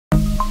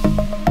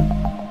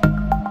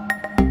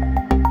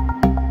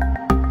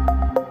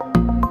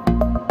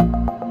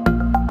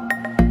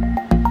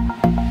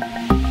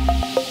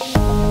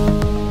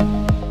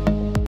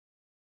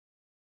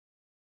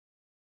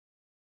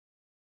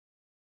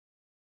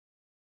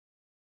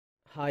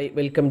Hi,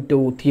 welcome to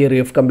Theory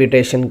of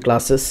Computation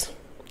classes.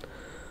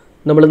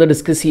 നമ്മളിന്ന്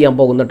discuss ചെയ്യാൻ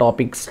പോകുന്ന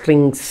topic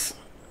strings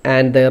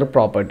and their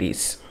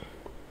properties.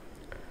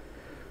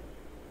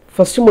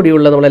 First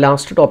മൊഡ്യൂളിൽ നമ്മളെ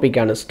ലാസ്റ്റ്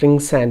ടോപ്പിക്കാണ്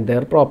സ്ട്രിങ്സ് ആൻഡ്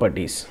ദെയർ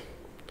പ്രോപ്പർട്ടീസ്.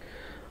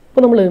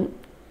 അപ്പോൾ നമ്മൾ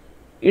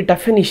ഈ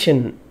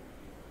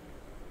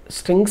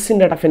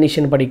സ്ട്രിങ്സിൻ്റെ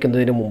ഡെഫിനിഷൻ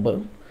പഠിക്കുന്നതിന് മുമ്പ്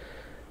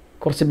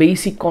കുറച്ച്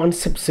ബേസിക്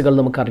കോൺസെപ്റ്റ്സുകൾ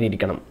നമുക്ക്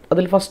അറിഞ്ഞിരിക്കണം.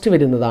 അതിൽ ഫസ്റ്റ്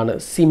വരുന്നതാണ്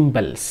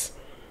symbols.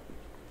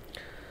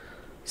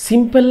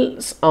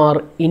 Symbols R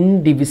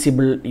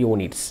indivisible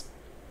units.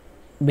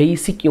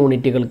 Basic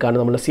യൂണിറ്റുകൾക്കാണ്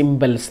നമ്മൾ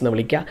സിംബൽസ് എന്ന്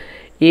വിളിക്കുക.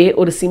 എ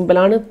ഒരു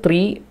സിംബലാണ്,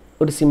 3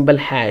 ഒരു സിംബൽ,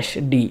 #,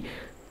 D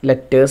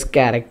ലെറ്റേഴ്സ്,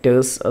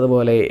 ക്യാരക്ടേഴ്സ്,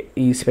 അതുപോലെ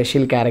ഈ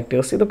സ്പെഷ്യൽ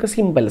ക്യാരക്ടേഴ്സ്, ഇതൊക്കെ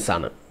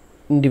സിംബൽസാണ്,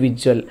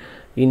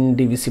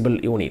 ഇൻഡിവിസിബിൾ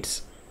യൂണിറ്റ്സ്.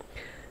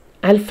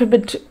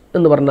 ആൽഫബറ്റ്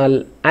എന്ന് പറഞ്ഞാൽ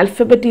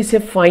alphabet is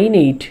A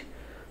finite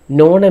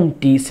non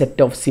empty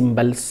set of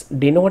symbols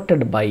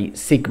denoted by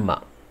sigma.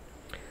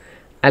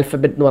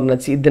 Alphabet എന്ന് പറഞ്ഞാൽ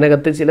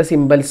ഇതിനകത്ത് ചില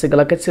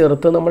സിംബൽസുകളൊക്കെ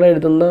ചേർത്ത് നമ്മൾ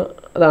എഴുതുന്ന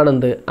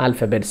അതാണെന്ത്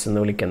ആൽഫബറ്റ്സ് എന്ന്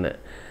വിളിക്കുന്നത്.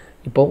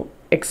 ഇപ്പോൾ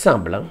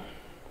example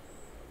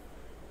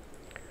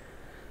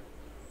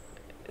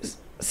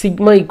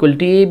sigma equal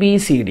to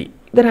ABCD,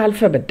 ഇതൊരു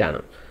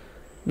ആൽഫബറ്റാണ്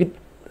വിത്ത്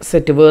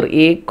set where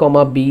A,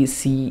 B,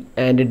 C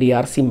and D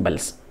R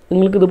symbols.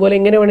 നിങ്ങൾക്ക് ഇതുപോലെ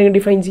എങ്ങനെ വേണമെങ്കിൽ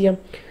ഡിഫൈൻ ചെയ്യാം.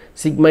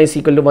 Sigma is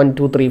equal to 1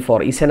 2 3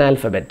 4 is N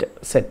alphabet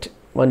set.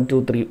 1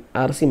 2 3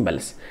 R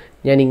symbols.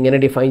 ഞാൻ ഇങ്ങനെ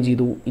ഡിഫൈൻ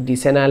ചെയ്തു. It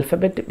is N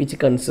alphabet which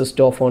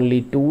consist of only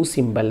 2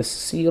 symbols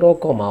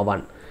 0,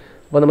 1.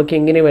 അപ്പോൾ നമുക്ക്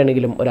എങ്ങനെ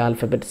വേണമെങ്കിലും ഒരു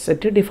ആൽഫബറ്റ്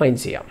സെറ്റ് ഡിഫൈൻ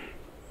ചെയ്യാം.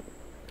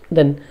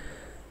 Then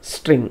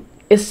string.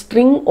 A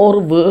string or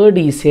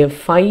word is A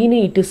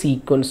finite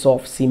sequence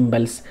of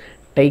symbols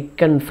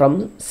taken from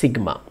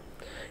sigma.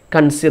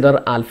 Consider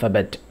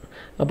alphabet.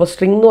 അപ്പോൾ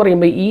സ്ട്രിങ് എന്ന്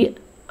പറയുമ്പോൾ ഈ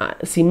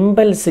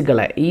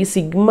സിംബൽസുകളെ, ഈ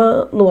സിഗ്മ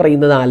എന്ന്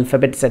പറയുന്നത്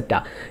ആൽഫബറ്റ്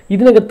സെറ്റാണ്.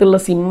 ഇതിനകത്തുള്ള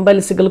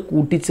സിംബൽസുകൾ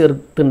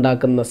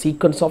കൂട്ടിച്ചേർത്തുണ്ടാക്കുന്ന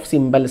സീക്വൻസ് ഓഫ്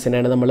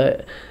സിംബൽസിനാണ് നമ്മൾ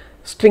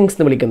സ്ട്രിങ്സ്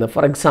എന്ന് വിളിക്കുന്നത്.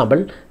 For example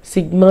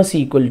sigma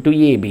equal to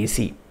ABC.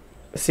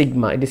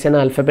 Sigma it is N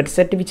alphabet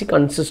set which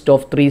consist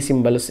of 3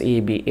 symbols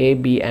A,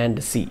 B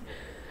and C.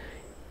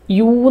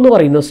 U എന്ന്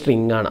പറയുന്ന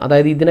സ്ട്രിങ് ആണ്,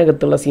 അതായത്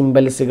ഇതിനകത്തുള്ള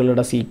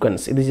സിംബൽസുകളുടെ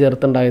സീക്വൻസ് ഇത്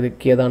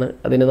ചേർത്തുണ്ടാക്കിയതാണ്.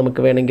 അതിന്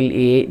നമുക്ക് വേണമെങ്കിൽ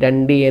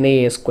A2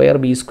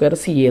 A², B²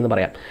 CA എന്ന്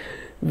പറയാം.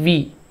 വി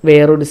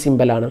വേറൊരു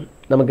സിംബലാണ്,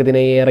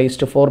 നമുക്കിതിനെ A⁴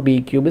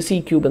 B³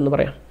 C³ എന്ന്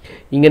പറയാം.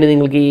 ഇങ്ങനെ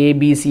നിങ്ങൾക്ക്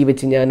ABC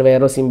വെച്ച് ഞാൻ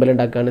വേറൊരു സിംബൽ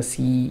ഉണ്ടാക്കുകയാണ്,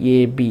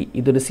 CAB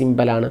ഇതൊരു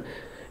സിംബലാണ്.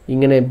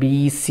 ഇങ്ങനെ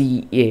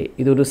BCA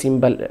ഇതൊരു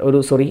സിംബൽ,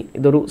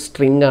 ഇതൊരു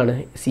സ്ട്രിങ് ആണ്.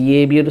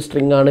 CAB ഒരു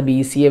സ്ട്രിങ് ആണ്,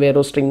 BCA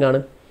വേറൊരു സ്ട്രിങ്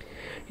ആണ്.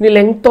 ഇനി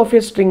ലെങ്ത് ഓഫ്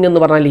എ സ്ട്രിങ് എന്ന്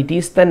പറഞ്ഞാൽ it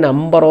is the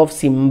number of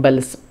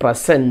symbols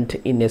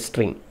present in A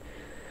string.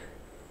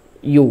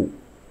 U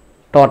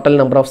total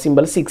number of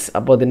symbols 6,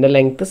 അപ്പോൾ ഇതിൻ്റെ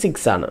ലെങ്ത്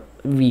 6 ആണ്.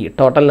 V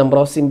total number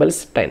of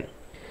symbols 10.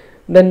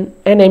 Then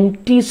an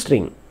empty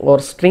string or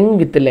string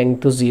with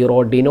length 0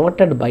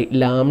 denoted by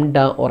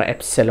lambda or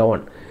epsilon.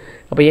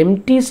 അപ്പോൾ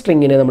എംറ്റി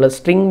സ്ട്രിങ്ങിനെ നമ്മൾ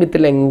string വിത്ത്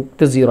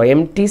length 0,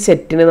 എംറ്റി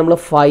സെറ്റിനെ നമ്മൾ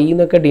 5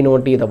 എന്നൊക്കെ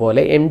denote ചെയ്ത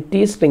പോലെ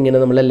എംറ്റി സ്ട്രിങ്ങിനെ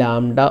നമ്മൾ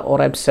ലാംഡ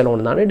ഓർ എപ്സിലോൺ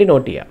എന്നാണ്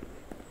ഡിനോട്ട് ചെയ്യുക.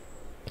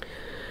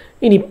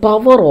 ഇനി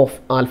power of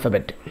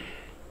alphabet.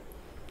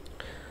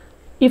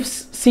 If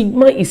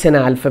sigma is N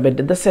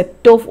alphabet, the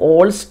set of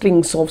all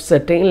strings of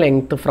certain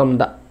length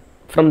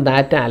from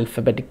that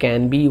alphabet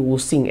can be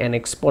using an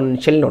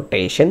exponential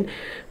notation.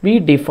 We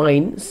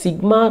define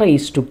sigma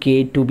raised to k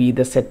to be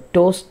the set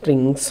of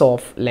strings of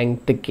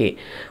length k.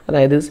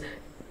 അതായത്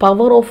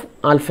power of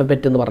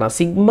alphabet എന്ന് പറഞ്ഞാൽ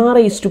sigma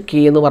raise to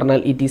K എന്ന്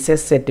പറഞ്ഞാൽ it is A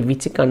set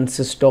which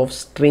consist of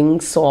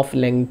strings of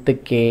length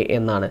K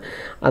എന്നാണ്.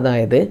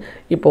 അതായത്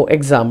ഇപ്പോൾ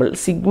example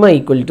sigma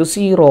equal to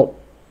 0,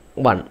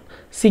 1,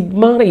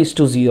 sigma raise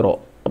to 0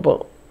 അപ്പോൾ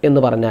എന്ന്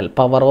പറഞ്ഞാൽ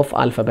പവർ ഓഫ്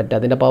ആൽഫബറ്റ്,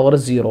 അതിൻ്റെ പവർ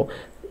 0.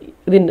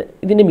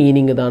 ഇതിൻ്റെ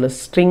മീനിങ് ഇതാണ്,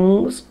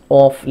 സ്ട്രിങ്സ്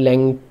ഓഫ്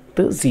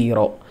ലെങ്ത്ത്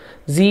 0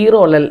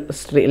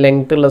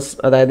 ലെങ്ത്തുള്ള,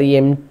 അതായത്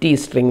എംറ്റി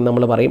സ്ട്രിങ്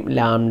നമ്മൾ പറയും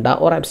lambda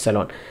or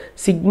epsilon.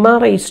 Sigma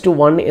raise to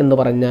 1 എന്ന്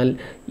പറഞ്ഞാൽ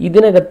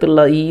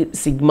ഇതിനകത്തുള്ള ഈ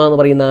സിഗ്മ എന്ന്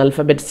പറയുന്ന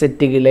ആൽഫബറ്റ്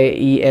സെറ്റുകളെ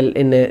ഈ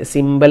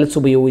സിംബൽസ്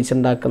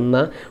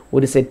ഉപയോഗിച്ചുണ്ടാക്കുന്ന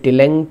ഒരു സെറ്റ്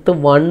ലെങ്ത്ത്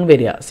 1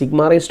 വരിക.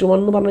 സിഗ്മ റൈസ് ടു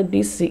 1 എന്ന് പറഞ്ഞിട്ട്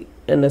ഈ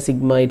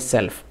sigma it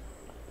self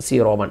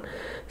 0, 1.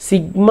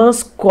 Sigma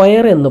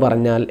square എന്ന്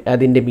പറഞ്ഞാൽ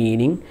അതിൻ്റെ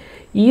മീനിങ്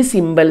ഈ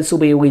സിംബൽസ്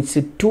ഉപയോഗിച്ച്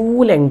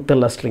 2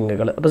 ലെങ്ത്തുള്ള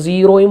സ്ട്രിങ്ങുകൾ, അപ്പോൾ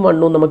 0യും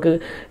 1ഉം നമുക്ക്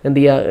എന്ത്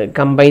ചെയ്യുക,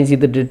 കമ്പൈൻ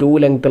ചെയ്തിട്ട് 2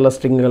 ലെങ്ത്തുള്ള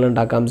സ്ട്രിങ്ങുകൾ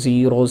ഉണ്ടാക്കാം.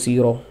 0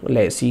 0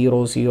 അല്ലേ,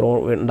 0 0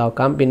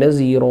 ഉണ്ടാക്കാം, പിന്നെ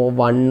 0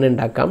 1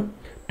 ഉണ്ടാക്കാം,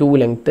 2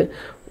 ലെങ്ത്ത്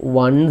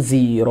 1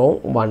 0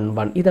 1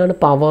 1. ഇതാണ്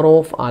പവർ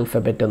ഓഫ്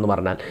ആൽഫബറ്റ് എന്ന്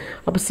പറഞ്ഞാൽ.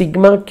 അപ്പോൾ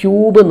സിഗ്മ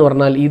ക്യൂബ് എന്ന്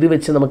പറഞ്ഞാൽ ഇത്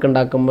വെച്ച് നമുക്ക്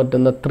ഉണ്ടാക്കാൻ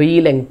പറ്റുന്ന 3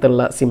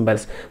 ലെങ്ത്തുള്ള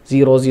സിംബൽസ്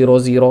 0 0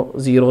 0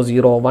 0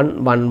 0 1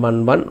 1 1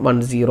 1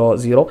 1 0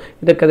 0.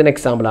 ഇതൊക്കെ അതിന്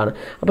എക്സാമ്പിളാണ്.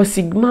 അപ്പോൾ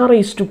സിഗ്മ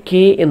റൈസ് ടു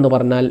കെ എന്ന്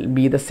പറഞ്ഞാൽ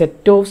B the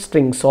set of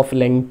strings of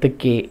length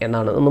K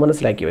എന്നാണ്, ഒന്ന്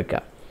മനസ്സിലാക്കി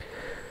വെക്കുക.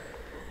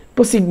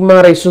 ഇപ്പോൾ സിഗ്മ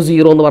റൈസ് ടു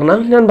 0 എന്ന്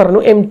പറഞ്ഞാൽ ഞാൻ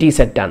പറഞ്ഞു എംറ്റി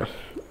സെറ്റാണ്.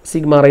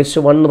 സിഗ്മ റൈസ്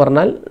ടു 1 എന്ന്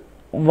പറഞ്ഞാൽ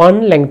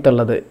 1 ലെങ്ത്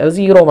ഉള്ളത്, അത്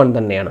 0 1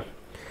 തന്നെയാണ്.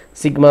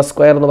 സിഗ്മ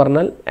സ്ക്വയർ എന്ന്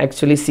പറഞ്ഞാൽ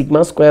ആക്ച്വലി സിഗ്മ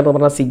സ്ക്വയർ എന്ന്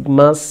പറഞ്ഞാൽ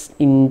സിഗ്മാസ്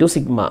ഇൻറ്റു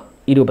സിഗ്മ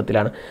ഈ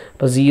രൂപത്തിലാണ്.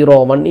 അപ്പോൾ 0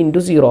 1 ഇൻറ്റു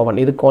 0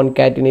 1 ഇത്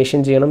കോൺകാറ്റിനേഷൻ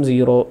ചെയ്യണം.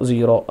 0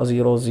 0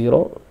 0 0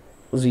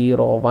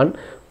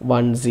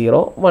 1 0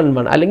 1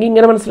 1 അല്ലെങ്കിൽ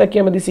ഇങ്ങനെ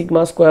മനസ്സിലാക്കിയാൽ മതി. സിഗ്മ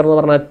സ്ക്വയർ എന്ന്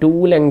പറഞ്ഞാൽ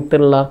 2 ലെങ്ത്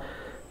ഉള്ള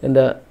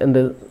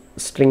എന്ത്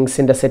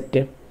സ്ട്രിങ്സിൻ്റെ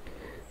സെറ്റ്.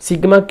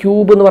 സിഗ്മ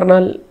ക്യൂബ് എന്ന്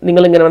പറഞ്ഞാൽ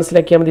നിങ്ങളിങ്ങനെ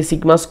മനസ്സിലാക്കിയാൽ മതി.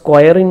 Sigma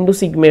square into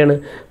സിഗ്മയാണ്.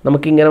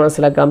 നമുക്കിങ്ങനെ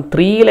മനസ്സിലാക്കാം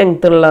 3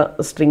 ലെങ്ത് ഉള്ള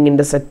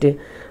സ്ട്രിങ്ങിൻ്റെ സെറ്റ്.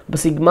 അപ്പോൾ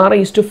സിഗ്മ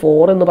റൈസ് ടു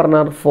 4 എന്ന്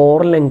പറഞ്ഞാൽ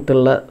 4 ലെങ്ത്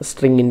ഉള്ള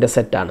സ്ട്രിങ്ങിൻ്റെ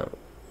സെറ്റാണ്.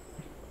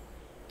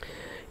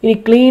 ഇനി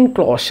clean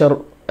closure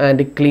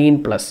and clean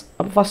plus.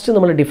 അപ്പോൾ ഫസ്റ്റ്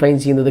നമ്മൾ ഡിഫൈൻ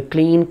ചെയ്യുന്നത്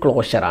clean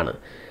ക്ലോഷറാണ്.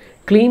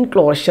 Clean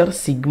closure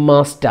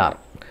sigma star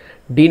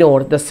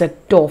denote the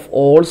set of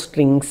all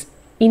strings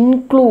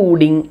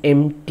including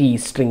empty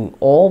string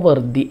over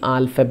the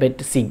alphabet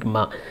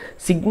sigma.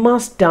 Sigma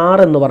star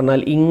എന്ന്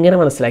പറഞ്ഞാൽ ഇങ്ങനെ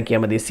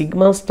മനസ്സിലാക്കിയാൽ മതി.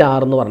 സിഗ്മ സ്റ്റാർ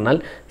എന്ന് പറഞ്ഞാൽ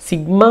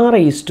sigma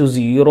raise to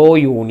 0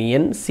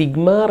 union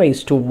sigma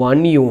raise to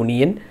 1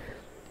 union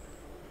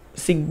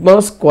sigma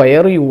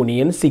square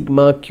union sigma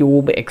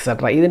cube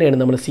etcetera. ഇതിനെയാണ്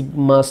നമ്മൾ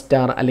sigma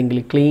star അല്ലെങ്കിൽ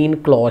ക്ലീൻ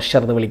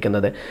ക്ലോഷർ എന്ന്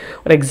വിളിക്കുന്നത്.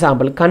 ഒരു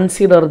example,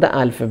 consider the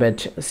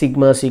alphabet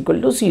sigma equal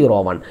to 0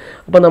 1.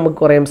 അപ്പോൾ നമുക്ക്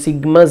പറയാം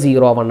സിഗ്മ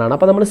 0 1 ആണ്.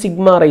 അപ്പോൾ നമ്മൾ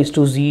സിഗ്മ റൈസ്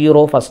ടു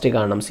 0 ഫസ്റ്റ്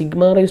കാണണം.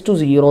 സിഗ്മ റൈസ് ടു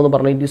 0 എന്ന്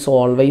പറഞ്ഞാൽ it is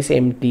always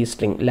empty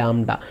string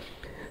lambda.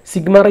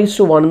 Sigma raise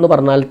to 1 എന്ന്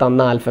പറഞ്ഞാൽ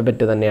തന്ന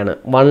ആൽഫബറ്റ് തന്നെയാണ്,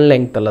 1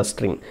 ലെങ്ത് ഉള്ള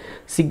സ്ട്രിങ്.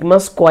 സിഗ്മ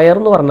സ്ക്വയർ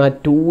എന്ന് പറഞ്ഞാൽ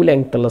 2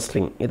 ലെങ്ത് ഉള്ള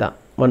സ്ട്രിങ്, ഇതാ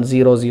 1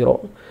 0 0.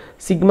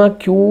 സിഗ്മ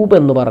ക്യൂബ്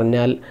എന്ന്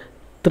പറഞ്ഞാൽ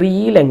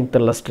 3 ലെങ്ത്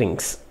ഉള്ള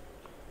സ്ട്രിങ്സ്.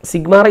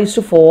 സിഗ്മ റൈസ്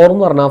ടു 4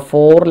 എന്ന് പറഞ്ഞാൽ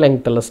 4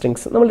 ലെങ്ത് ഉള്ള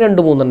സ്ട്രിങ്സ്. നമ്മൾ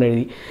 2 3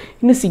 എഴുതി.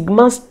 ഇനി സിഗ്മ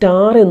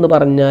സ്റ്റാർ എന്ന്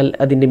പറഞ്ഞാൽ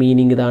അതിൻ്റെ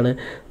മീനിങ് ഇതാണ്,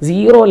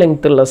 0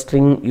 ലെങ്ത് ഉള്ള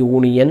സ്ട്രിങ്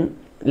യൂണിയൻ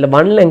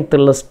 1 ലെങ്ത്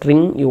ഉള്ള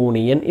സ്ട്രിങ്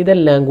യൂണിയൻ,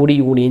 ഇതെല്ലാം കൂടി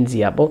യൂണിയൻ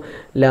ചെയ്യുക. അപ്പോൾ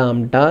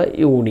ലാംഡ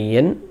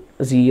യൂണിയൻ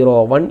 0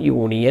 1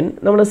 യൂണിയൻ,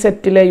 നമ്മൾ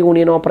സെറ്റിലെ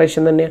യൂണിയൻ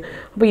ഓപ്പറേഷൻ തന്നെയാണ്.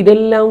 അപ്പോൾ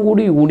ഇതെല്ലാം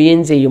കൂടി യൂണിയൻ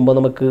ചെയ്യുമ്പോൾ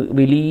നമുക്ക്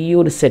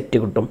വലിയൊരു സെറ്റ്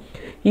കിട്ടും.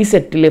 ഈ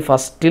സെറ്റിൽ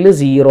ഫസ്റ്റിൽ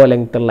 0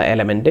 ലെങ്ത് ഉള്ള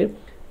എലമെൻറ്റ്,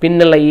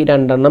 പിന്നുള്ള ഈ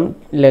 2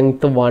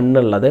 ലെങ്ത്ത് 1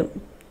 ഉള്ളത്,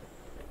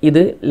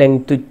 ഇത്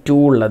ലെങ്ത്ത് 2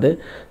 ഉള്ളത്,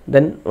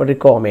 ദെൻ ഒരു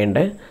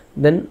കോമയുണ്ട്,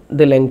 ദെൻ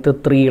ഇത് ലെങ്ത്ത്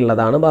 3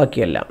 ഉള്ളതാണ്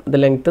ബാക്കിയെല്ലാം, ഇത്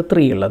ലെങ്ത്ത്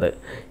 3 ഉള്ളത്.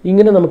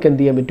 ഇങ്ങനെ നമുക്ക്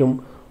എന്ത് ചെയ്യാൻ പറ്റും,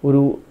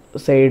 ഒരു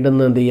സൈഡിൽ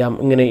നിന്ന് എന്ത് ചെയ്യാം,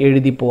 ഇങ്ങനെ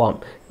എഴുതി പോവാം.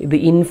 ഇത്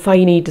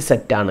ഇൻഫൈനൈറ്റ്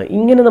സെറ്റാണ്.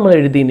 ഇങ്ങനെ നമ്മൾ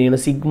എഴുതിയാണ്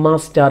sigma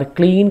star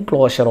clean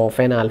closure of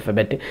an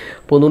alphabet.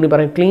 അപ്പോൾ ഒന്നുകൂടി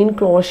പറയാം, ക്ലീൻ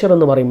ക്ലോഷർ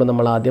എന്ന് പറയുമ്പോൾ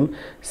നമ്മൾ ആദ്യം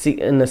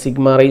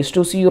സിഗ്മ റൈസ്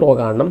ടു 0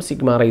 കാണണം,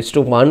 സിഗ്മ റൈസ്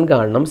ടു 1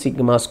 കാണണം,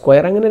 സിഗ്മ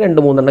സ്ക്വയർ, അങ്ങനെ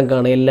 2 3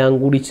 കാണും. എല്ലാം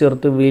കൂടി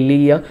ചേർത്ത്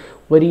വലിയ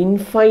ഒരു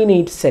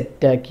ഇൻഫൈനൈറ്റ്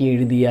സെറ്റാക്കി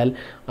എഴുതിയാൽ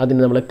അതിന്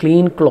നമ്മൾ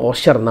ക്ലീൻ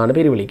ക്ലോഷർ എന്നാണ്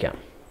പേര് വിളിക്കാം.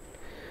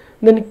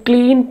 Then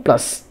clean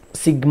plus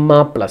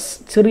sigma plus,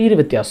 ചെറിയൊരു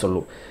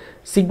വ്യത്യാസമുള്ളൂ.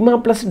 Sigma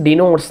plus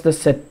denotes the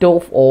set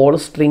of all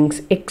strings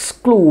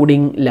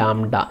excluding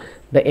lambda,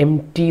 the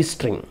empty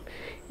string.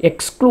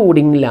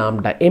 Excluding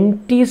lambda,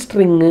 empty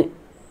string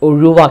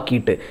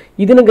ഒഴിവാക്കിയിട്ട്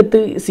ഇതിനകത്ത്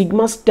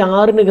സിഗ്മ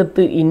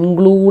സ്റ്റാറിനകത്ത്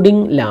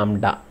ഇൻക്ലൂഡിങ്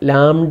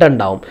ലാംഡ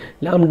ഉണ്ടാവും.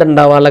 ലാംഡ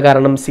ഉണ്ടാവാനുള്ള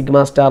കാരണം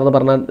സിഗ്മ സ്റ്റാർ എന്ന്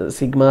പറഞ്ഞാൽ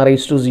സിഗ്മ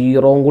റൈസ് ടു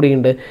 0 കൂടി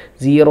ഉണ്ട്.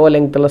 0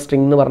 ലെങ്ത് ഉള്ള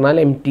സ്ട്രിങ് എന്ന് പറഞ്ഞാൽ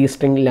എംപ്റ്റി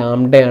സ്ട്രിങ്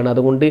ലാംഡയാണ്.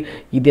 അതുകൊണ്ട്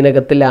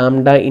ഇതിനകത്ത്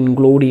ലാംഡ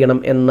ഇൻക്ലൂഡ്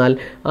ചെയ്യണം. എന്നാൽ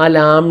ആ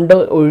ലാംഡ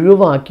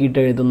ഒഴിവാക്കിയിട്ട്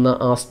എഴുതുന്ന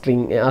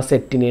ആ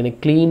സെറ്റിനെയാണ്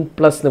ക്ലീൻ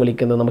പ്ലസ് എന്ന്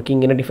വിളിക്കുന്നത്. നമുക്ക്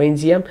ഇങ്ങനെ ഡിഫൈൻ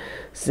ചെയ്യാം,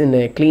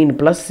 clean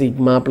plus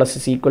sigma plus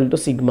is equal to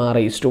sigma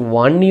raise to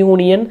 1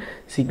 union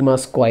sigma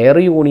square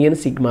union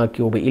sigma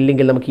cube.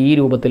 ഇല്ലെങ്കിൽ നമുക്ക് ഈ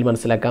രൂപത്തിൽ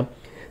മനസ്സിലാക്കാം,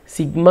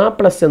 സിഗ്മ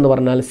പ്ലസ് എന്ന്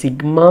പറഞ്ഞാൽ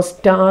സിഗ്മ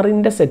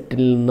സ്റ്റാറിൻ്റെ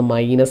സെറ്റിൽ നിന്ന്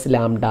മൈനസ്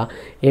ലാംഡ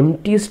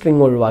എംപ്റ്റി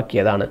സ്ട്രിങ്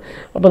ഒഴിവാക്കിയതാണ്.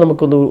 അപ്പോൾ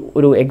നമുക്കൊന്ന്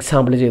ഒരു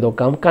എക്സാമ്പിൾ ചെയ്ത്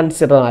നോക്കാം.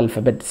 Consider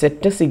alphabet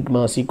set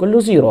sigma equal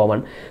to 0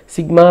 1.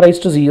 Sigma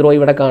raise to 0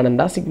 ഇവിടെ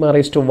കാണണ്ട, സിഗ്മ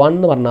റൈസ് ടു 1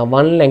 എന്ന് പറഞ്ഞാൽ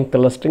 1 ലെങ്ത്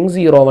ഉള്ള സ്ട്രിങ്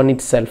 0 1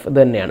 ഇറ്റ് സെൽഫ്, ഇത്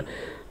തന്നെയാണ്.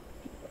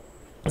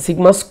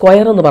 സിഗ്മ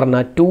സ്ക്വയർ എന്ന്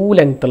പറഞ്ഞാൽ 2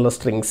 ലെങ്ത് ഉള്ള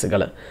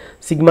സ്ട്രിങ്സുകൾ.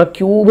 സിഗ്മ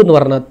ക്യൂബ് എന്ന്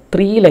പറഞ്ഞാൽ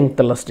 3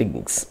 ലെങ്ത് ഉള്ള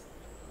സ്ട്രിങ്സ്.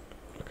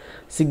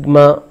 സിഗ്മ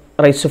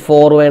റൈസ് ടു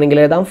 4 വേണമെങ്കിൽ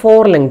എഴുതാം,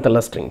 4 ലെങ്ത് ഉള്ള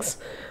സ്ട്രിങ്സ്.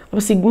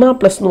 അപ്പോൾ സിഗ്മ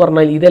പ്ലസ് എന്ന്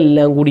പറഞ്ഞാൽ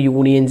ഇതെല്ലാം കൂടി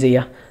യൂണിയൻ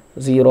ചെയ്യുക.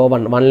 0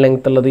 1 1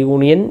 ലെങ്ത് ഉള്ളത്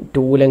യൂണിയൻ,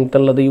 2 ലെങ്ത്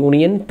ഉള്ളത്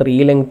യൂണിയൻ, 3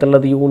 ലെങ്ത്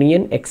ഉള്ളത്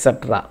യൂണിയൻ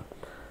എക്സെട്ര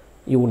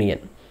യൂണിയൻ.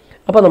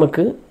 അപ്പോൾ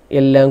നമുക്ക്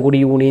എല്ലാം കൂടി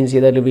യൂണിയൻ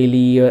ചെയ്താൽ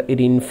വലിയ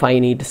ഒരു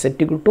ഇൻഫൈനൈറ്റ്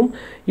സെറ്റ് കിട്ടും.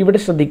 ഇവിടെ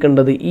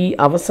ശ്രദ്ധിക്കേണ്ടത് ഈ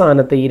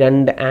അവസാനത്തെ ഈ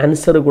 2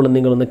 ആൻസറുകളും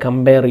നിങ്ങളൊന്ന്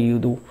കമ്പയർ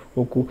ചെയ്തു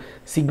നോക്കൂ.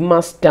 സിഗ്മ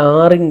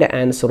സ്റ്റാറിൻ്റെ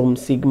ആൻസറും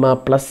സിഗ്മ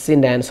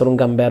പ്ലസിൻ്റെ ആൻസറും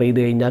കമ്പയർ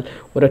ചെയ്ത് കഴിഞ്ഞാൽ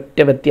ഒരൊറ്റ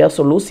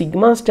വ്യത്യാസമുള്ളൂ.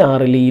 സിഗ്മ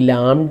സ്റ്റാറിൽ ഈ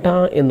ലാംഡ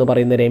എന്ന്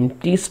പറയുന്ന ഒരു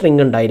എംപ്റ്റി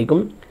സ്ട്രിങ്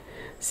ഉണ്ടായിരിക്കും,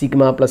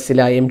 സിഗ്മ പ്ലസ്സിൽ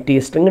ആ എംപ്റ്റി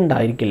സ്ട്രിങ്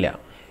ഉണ്ടായിരിക്കില്ല.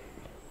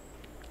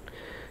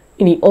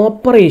 ഇനി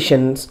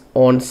ഓപ്പറേഷൻസ്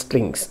ഓൺ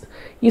സ്ട്രിങ്സ്.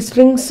 ഈ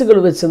സ്ട്രിങ്സുകൾ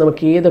വെച്ച്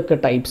നമുക്ക് ഏതൊക്കെ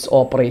ടൈപ്സ്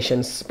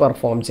ഓപ്പറേഷൻസ്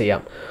പെർഫോം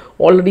ചെയ്യാം.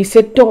 ഓൾറെഡി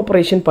സെറ്റ്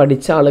ഓപ്പറേഷൻ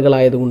പഠിച്ച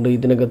ആളുകളായതുകൊണ്ട്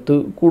ഇതിനകത്ത്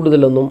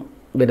കൂടുതലൊന്നും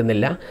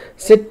വരുന്നില്ല.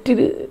 സെറ്റ്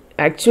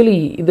ആക്ച്വലി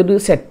ഇതൊരു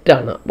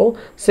സെറ്റാണ്. അപ്പോൾ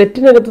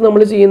സെറ്റിനകത്ത്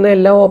നമ്മൾ ചെയ്യുന്ന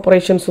എല്ലാ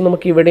ഓപ്പറേഷൻസും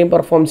നമുക്ക് ഇവിടെയും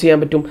പെർഫോം ചെയ്യാൻ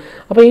പറ്റും.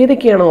 അപ്പോൾ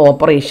ഏതൊക്കെയാണ്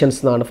ഓപ്പറേഷൻസ്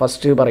എന്നാണ്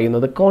ഫസ്റ്റ്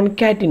പറയുന്നത്.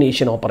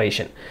 Concatenation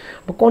operation.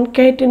 അപ്പോൾ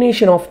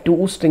concatenation of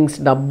 2 strings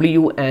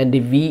W and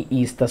V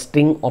is the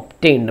string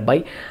obtained by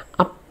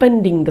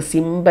അപ്പൻഡിങ് the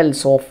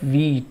symbols of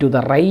V two the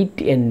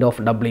right end of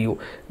W.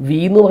 V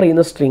എന്ന്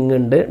പറയുന്ന സ്ട്രിങ്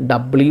ഉണ്ട്,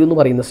 ഡബ്ല്യു എന്ന്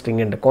പറയുന്ന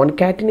സ്ട്രിങ് ഉണ്ട്.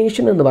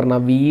 കോൺകാറ്റിനേഷൻ എന്ന്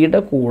പറഞ്ഞാൽ വിയുടെ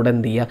കൂടെ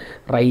എന്ത് ചെയ്യുക,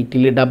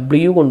 റൈറ്റിൽ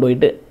ഡബ്ല്യു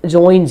കൊണ്ടുപോയിട്ട്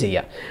ജോയിൻ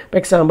ചെയ്യുക. ഇപ്പോൾ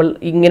എക്സാമ്പിൾ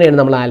ഇങ്ങനെയാണ്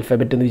നമ്മൾ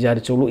ആൽഫബറ്റ് എന്ന്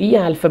വിചാരിച്ചോളൂ. ഈ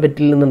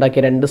ആൽഫബറ്റിൽ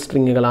നിന്നുണ്ടാക്കിയ രണ്ട്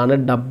സ്ട്രിങ്ങുകളാണ്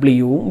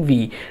ഡബ്ല്യുവും വി.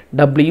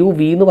 ഡബ്ല്യു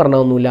വി എന്ന്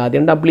പറഞ്ഞാൽ ഒന്നുമില്ല,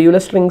 ആദ്യം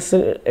ഡബ്ല്യുവിലെ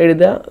സ്ട്രിങ്സ്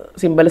എഴുതുക,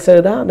 സിംബൽസ്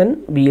എഴുതുക, ദെൻ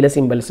വിയിലെ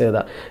സിംബൽസ്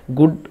എഴുതുക.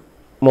 ഗുഡ്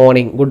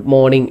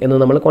മോർണിംഗ് എന്ന്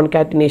നമ്മൾ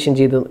കോൺകാറ്റിനേഷൻ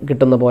ചെയ്ത്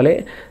കിട്ടുന്ന പോലെ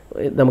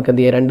നമുക്ക് എന്ത്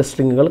ചെയ്യാം, രണ്ട്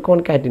സ്ട്രിങ്ങുകൾ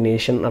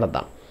കോൺകാറ്റിനേഷൻ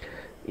നടത്താം.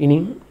 ഇനി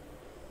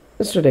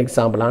ജസ്റ്റ് ഒരു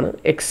എക്സാമ്പിളാണ്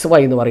എക്സ്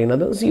വൈ എന്ന്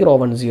പറയുന്നത്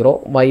 010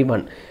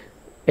 y1.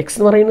 എക്സ്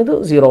എന്ന് പറയുന്നത്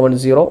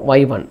 010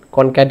 y1.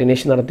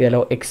 കോൺകാറ്റിനേഷൻ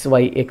നടത്തിയാലോ, എക്സ്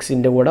വൈ,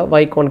 എക്സിൻ്റെ കൂടെ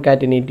വൈ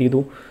കോൺകാറ്റിനേറ്റ്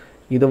ചെയ്തു.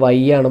 ഇത് വൈ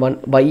ആണ്,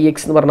 വൈ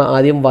എക്സ് എന്ന് പറഞ്ഞാൽ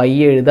ആദ്യം വൈ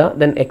എഴുതുക,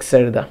 ദെൻ എക്സ്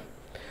എഴുതുക.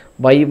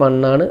 വൈ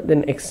 1 ആണ്,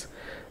 ദെൻ എക്സ്,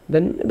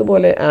 ദെൻ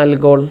ഇതുപോലെ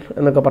ആൽഗോൾ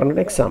എന്നൊക്കെ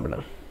പറഞ്ഞിട്ട്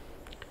എക്സാമ്പിളാണ്.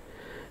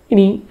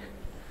 ഇനി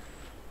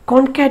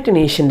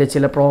കോൺകാറ്റിനേഷൻ്റെ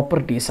ചില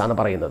പ്രോപ്പർട്ടീസാണ്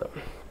പറയുന്നത്.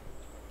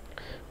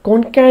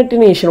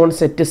 Concatenation on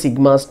set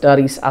sigma star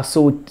is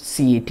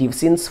associative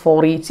since for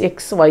each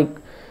X Y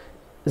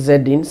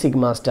Z in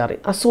sigma star.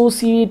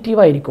 Associative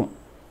ആയിരിക്കും.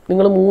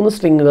 നിങ്ങൾ 3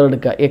 സ്ട്രിങ്ങുകൾ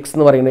എടുക്കുക, എക്സ്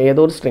എന്ന് പറയുന്ന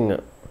ഏതോ ഒരു സ്ട്രിങ്,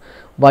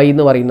 വൈ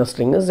എന്ന് പറയുന്ന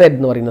സ്ട്രിങ്, സെഡ്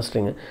എന്ന് പറയുന്ന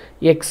സ്ട്രിങ്,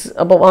 എക്സ്.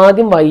 അപ്പോൾ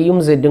ആദ്യം വൈയും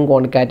സെഡും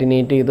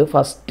കോൺകാറ്റിനേറ്റ് ചെയ്ത്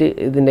ഫസ്റ്റ്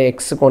ഇതിൻ്റെ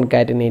എക്സ്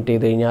കോൺകാറ്റിനേറ്റ്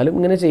ചെയ്ത് കഴിഞ്ഞാലും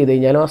ഇങ്ങനെ ചെയ്ത്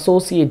കഴിഞ്ഞാലും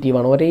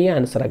അസോസിയേറ്റീവാണ്, ഒരേ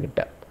ആൻസറാണ്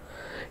കിട്ടുക.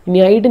 ഇനി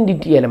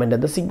identity element,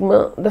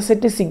 the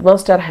set sigma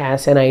star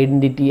has an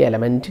identity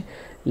element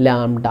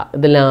lambda.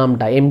 ഇത്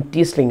ലാംഡ എം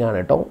ടി സ്ട്രിങ് ആണ്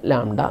കേട്ടോ,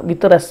 lambda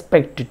with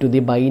respect to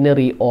the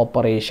binary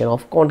operation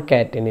of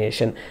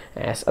concatenation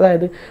as.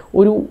 അതായത്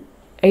ഒരു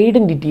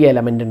ഐഡൻറ്റിറ്റി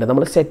എലമെൻ്റ് ഉണ്ട്.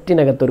 നമ്മൾ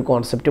സെറ്റിനകത്ത് ഒരു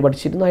കോൺസെപ്റ്റ്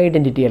പഠിച്ചിരുന്നു,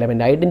 ഐഡൻറ്റിറ്റി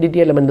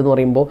എലമെൻറ്റ് എന്ന്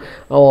പറയുമ്പോൾ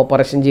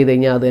ഓപ്പറേഷൻ ചെയ്ത്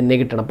കഴിഞ്ഞാൽ അത് തന്നെ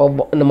കിട്ടണം. അപ്പോൾ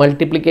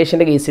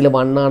മൾട്ടിപ്ലിക്കേഷൻ്റെ കേസിൽ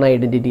 1 ആണ്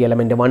ഐഡൻറ്റിറ്റി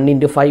എലമെൻറ്റ്, 1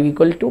 × 5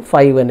 =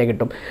 5 തന്നെ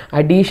കിട്ടും.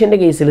 അഡീഷൻ്റെ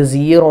കേസിൽ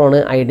 0 ആണ്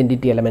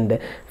ഐഡൻറ്റിറ്റി എലമെൻറ്റ്,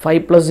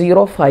 5 +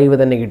 0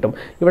 5 തന്നെ കിട്ടും.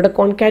 ഇവിടെ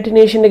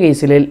കോൺകാറ്റിനേഷൻ്റെ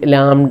കേസിൽ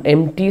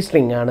എം ടി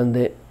സ്ട്രിങ് ആണ്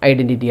എന്ത്,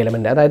 ഐഡൻറ്റിറ്റി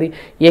എലമെൻറ്റ്. അതായത്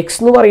എക്സ്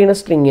എന്ന് പറയുന്ന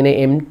സ്ട്രിങ്ങിനെ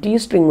എം ടി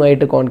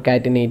സ്ട്രിങ്ങുമായിട്ട്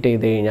കോൺകാറ്റിനേറ്റ്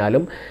ചെയ്ത്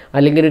കഴിഞ്ഞാലും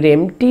അല്ലെങ്കിൽ ഒരു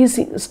എം ടി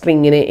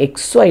സ്ട്രിങ്ങിനെ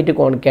എക്സുമായിട്ട്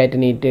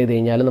കോൺകാറ്റിനേറ്റ് ചെയ്ത്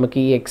കഴിഞ്ഞാലും നമുക്ക്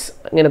ഈ എക്സ്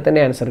ഇങ്ങനെ തന്നെ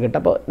ആൻസർ കിട്ടും.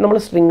 അപ്പോൾ നമ്മൾ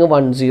സ്ട്രിങ്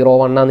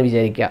 101 ആണെന്ന്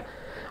വിചാരിക്കുക,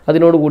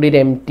 അതിനോടുകൂടി ഒരു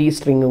എം ടി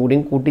സ്ട്രിങ്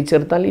കൂടിയും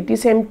കൂട്ടിച്ചേർത്താൽ it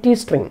is M T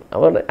string.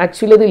 അപ്പോൾ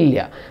ആക്ച്വലി അതില്ല,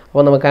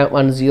 അപ്പോൾ നമുക്ക്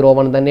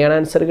 101 തന്നെയാണ്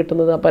ആൻസർ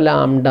കിട്ടുന്നത്. അപ്പോൾ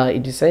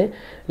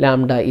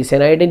lambda is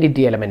N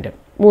identity element.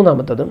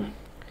 മൂന്നാമത്തത്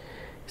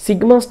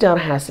sigma star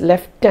has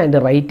left and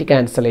right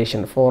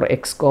cancellation for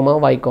x,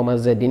 y,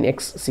 z in x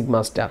sigma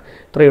star.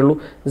 ഇത്രയേ ഉള്ളൂ.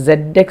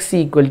 zx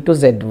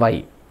 = zy.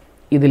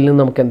 ഇതിൽ നിന്ന്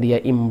നമുക്ക് എന്ത്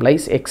ചെയ്യാം,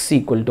 ഇംപ്ലൈസ് x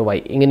 = y.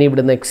 ഇങ്ങനെ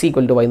ഇവിടുന്ന് x =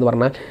 y എന്ന്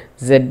പറഞ്ഞാൽ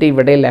z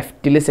ഇവിടെ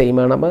ലെഫ്റ്റിൽ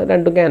സെയിം ആണ്, അപ്പോൾ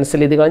രണ്ടും ക്യാൻസൽ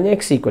ചെയ്ത് കഴിഞ്ഞാൽ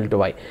x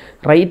 = y.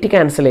 Right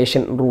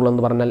cancellation rule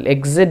എന്ന് പറഞ്ഞാൽ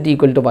xz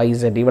 =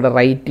 yz. ഇവിടെ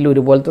റൈറ്റിൽ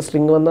ഒരുപോലത്തെ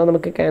സ്ട്രിങ് വന്നാൽ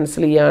നമുക്ക്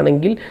ക്യാൻസൽ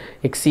ചെയ്യുകയാണെങ്കിൽ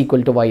x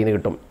 = y എന്ന്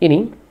കിട്ടും.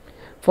 ഇനി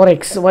four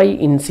X Y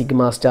in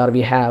sigma star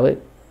we have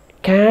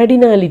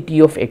cardinality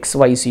of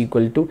xy is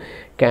equal to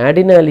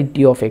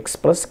cardinality of x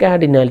plus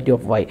cardinality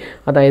of y.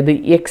 അതായത്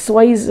എക്സ്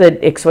വൈ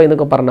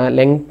എന്നൊക്കെ പറഞ്ഞാൽ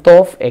length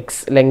of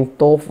X,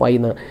 length of Y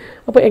എന്ന്.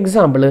 അപ്പോൾ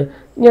example,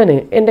 ഞാൻ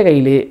എൻ്റെ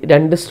കയ്യിൽ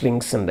 2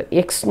 സ്ട്രിങ്സ് ഉണ്ട്.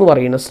 X എന്ന്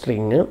പറയുന്ന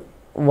സ്ട്രിങ്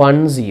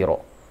 10,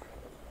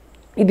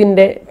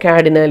 ഇതിൻ്റെ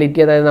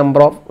കാർഡിനാലിറ്റി അതായത്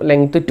നമ്പർ ഓഫ്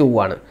ലെങ്ത് 2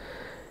 ആണ്.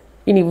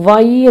 ഇനി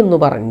വൈ എന്ന്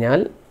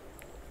പറഞ്ഞാൽ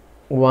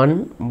 1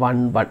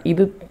 1 1,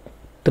 ഇത്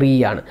 3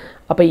 ആണ്.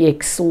 അപ്പോൾ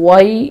എക്സ്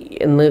വൈ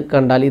എന്ന്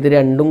കണ്ടാൽ ഇത്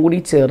രണ്ടും കൂടി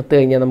ചേർത്ത്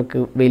കഴിഞ്ഞാൽ നമുക്ക്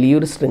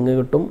വലിയൊരു സ്ട്രിങ്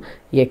കിട്ടും,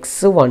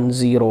 എക്സ്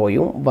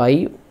 10 വൈ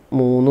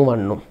 3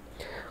 1.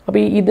 അപ്പോൾ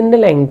ഇതിൻ്റെ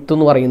ലെങ്ത്ത്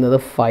എന്ന് പറയുന്നത്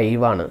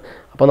 5 ആണ്.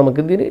 അപ്പോൾ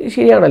നമുക്കിത്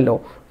ശരിയാണല്ലോ,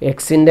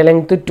 എക്സിൻ്റെ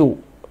ലെങ്ത്ത് 2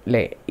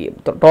 അല്ലേ,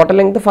 ടോട്ടൽ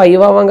ലെങ്ത്ത്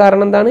 5 ആവാൻ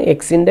കാരണം എന്താണ്,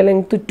 എക്സിൻ്റെ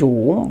ലെങ്ത്ത്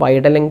 2ഉം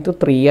വൈയുടെ ലെങ്ത്ത്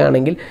 3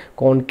 ആണെങ്കിൽ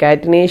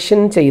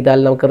കോൺകാറ്റിനേഷൻ ചെയ്താൽ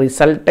നമുക്ക്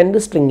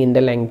റിസൾട്ടൻ്റ്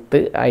സ്ട്രിങ്ങിൻ്റെ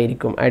ലെങ്ത്ത്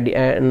ആയിരിക്കും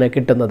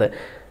കിട്ടുന്നത്.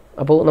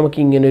 അപ്പോൾ നമുക്ക്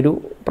ഇങ്ങനൊരു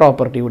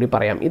പ്രോപ്പർട്ടി കൂടി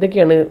പറയാം.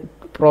 ഇതൊക്കെയാണ്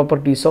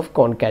properties of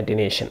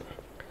concatenation.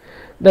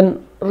 Then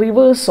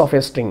reverse of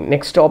A string,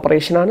 next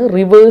operation ആണ്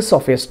reverse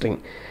of A string.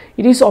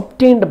 It is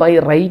obtained by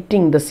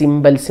writing the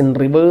symbols in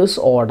reverse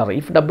order.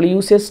 If W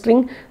is A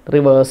string,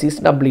 reverse is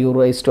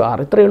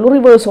w⁻⁴. ഇത്രയേ ഉള്ളൂ.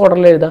 Reverse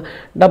ഓർഡറിൽ എഴുതാം.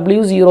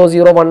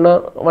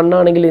 W001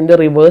 ആണെങ്കിൽ ഇതിൻ്റെ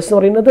reverse എന്ന്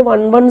പറയുന്നത്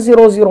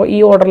 1100, ഈ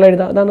ഓർഡറിൽ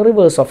എഴുതാം. അതാണ്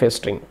reverse of A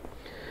string.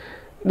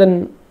 Then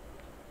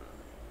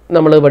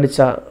നമ്മൾ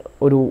പഠിച്ച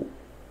ഒരു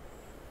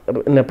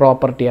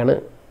പ്രോപ്പർട്ടിയാണ്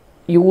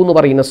യു എന്ന്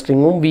പറയുന്ന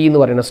സ്ട്രിങ്ങും വി എന്ന്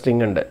പറയുന്ന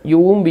സ്ട്രിങ് ഉണ്ട്.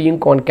 യുവും വിയും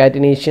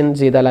കോൺകാറ്റിനേഷൻ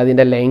ചെയ്താൽ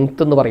അതിൻ്റെ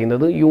ലെങ്ത്ത് എന്ന്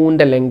പറയുന്നത്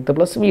യുവിൻ്റെ ലെങ്ത്ത്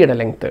പ്ലസ് വിയുടെ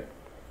length.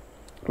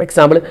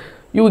 Example,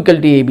 u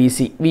 = ABC,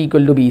 v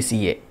 =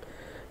 BCA.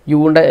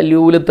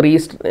 യുവിൽ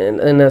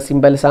 3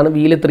 symbols ആണ്,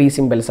 വിയിൽ 3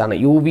 സിംബൽസ് ആണ്.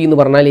 യു വി എന്ന്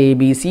പറഞ്ഞാൽ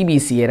ABC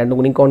BCA രണ്ടും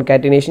കൂടി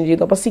കോൺകാറ്റിനേഷൻ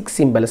ചെയ്തു, അപ്പോൾ 6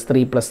 സിംബൽസ്,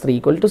 3 + 3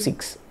 =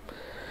 6.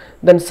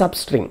 ദെൻ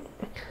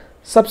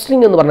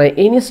സബ്സ്ട്രിങ് എന്ന് പറഞ്ഞാൽ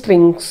any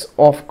strings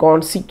of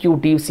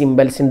consecutive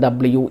symbols in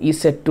W is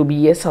set to B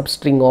A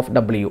substring of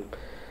W.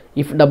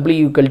 If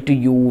W =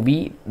 UV,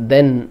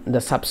 then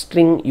the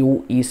substring U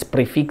is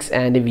prefix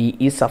and V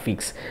is suffix.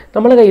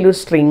 നമ്മുടെ കയ്യിൽ ഒരു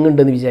string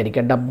ഉണ്ടെന്ന്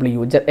വിചാരിക്കുക, W.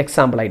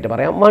 എക്സാമ്പിളായിട്ട്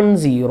പറയാം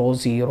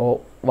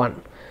 1001.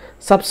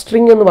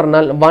 Substring എന്ന്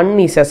പറഞ്ഞാൽ 1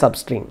 is A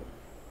substring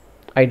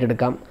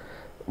ആയിട്ടെടുക്കാം,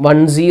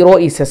 10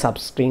 is A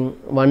substring,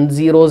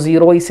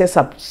 100 is A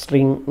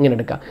substring, ഇങ്ങനെ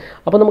എടുക്കാം.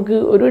 അപ്പോൾ നമുക്ക്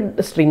ഒരു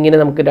സ്ട്രിങ്ങിനെ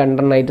നമുക്ക്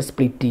രണ്ടെണ്ണമായിട്ട്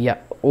സ്പ്ലിറ്റ് ചെയ്യാം.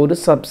 ഒരു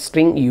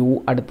സബ്സ്ട്രിങ് യു,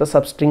 അടുത്ത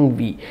സബ്സ്ട്രിങ്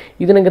വി.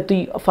 ഇതിനകത്ത്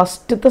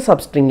ഫസ്റ്റത്തെ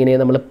സബ്സ്ട്രിങ്ങിനെ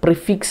നമ്മൾ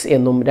പ്രിഫിക്സ്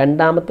എന്നും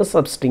രണ്ടാമത്തെ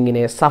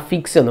സബ്സ്ട്രിങ്ങിനെ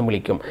സഫിക്സ് എന്നും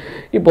വിളിക്കും.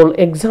 ഇപ്പോൾ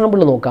എക്സാമ്പിൾ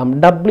നോക്കാം.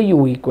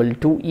 W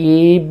 =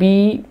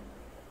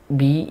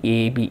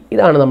 AB,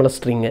 ഇതാണ് നമ്മുടെ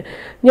സ്ട്രിങ്.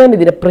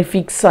 ഞാനിതിനെ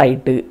പ്രിഫിക്സ്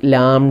ആയിട്ട്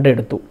ലാംഡ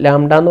എടുത്തു.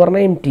 ലാംഡ എന്ന്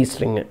പറഞ്ഞാൽ എംപ്റ്റി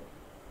സ്ട്രിങ്.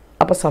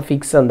 അപ്പോൾ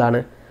സഫിക്സ് എന്താണ്?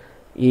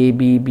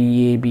 AB.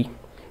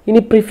 ഇനി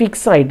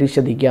പ്രിഫിക്സ് ആയിട്ട്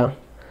ശ്രദ്ധിക്കുക.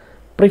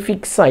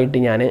 പ്രിഫിക്സ് ആയിട്ട്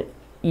ഞാൻ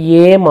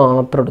എ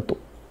മാത്രം എടുത്തു.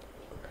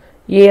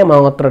 എ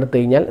മാത്രം എടുത്തു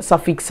കഴിഞ്ഞാൽ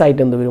സഫിക്സ്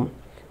ആയിട്ട് എന്ത് വരും?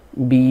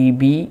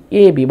 BB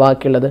AB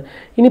ബാക്കിയുള്ളത്.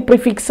 ഇനി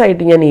പ്രിഫിക്സ്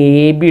ആയിട്ട് ഞാൻ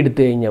AB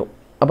എടുത്തു കഴിഞ്ഞാൽ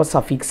അപ്പോൾ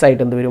സഫിക്സ്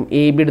ആയിട്ട് എന്ത് വരും?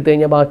 AB എടുത്തു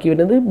കഴിഞ്ഞാൽ ബാക്കി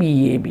വരുന്നത്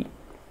BAB.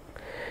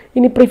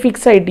 ഇനി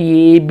പ്രിഫിക്സ് ആയിട്ട്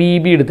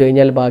ABB എടുത്തു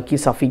കഴിഞ്ഞാൽ ബാക്കി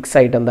സഫിക്സ്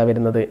ആയിട്ട് എന്താ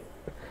വരുന്നത്?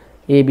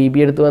 ABB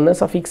എടുത്തു വന്നാൽ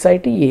സഫിക്സ്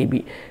ആയിട്ട് AB.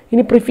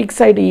 ഇനി പ്രിഫിക്സ്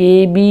ആയിട്ട്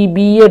ABB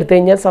എടുത്തു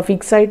കഴിഞ്ഞാൽ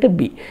സഫിക്സ് ആയിട്ട്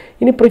B.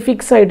 ഇനി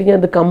പ്രിഫിക്സ് ആയിട്ട് ഞാൻ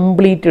ഇത്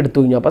കംപ്ലീറ്റ് എടുത്തു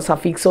കഴിഞ്ഞു. അപ്പോൾ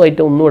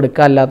സഫിക്സുമായിട്ട് ഒന്നും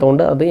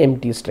എടുക്കാനില്ലാത്തതുകൊണ്ട് അത്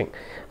എംപ്റ്റി സ്ട്രിങ്.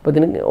 അപ്പോൾ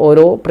ഇതിന്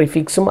ഓരോ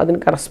പ്രിഫിക്സും അതിന്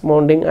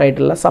കറസ്പോണ്ടിങ്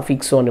ആയിട്ടുള്ള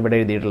സഫിക്സുമാണ് ഇവിടെ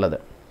എഴുതിയിട്ടുള്ളത്.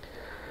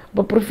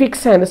 അപ്പോൾ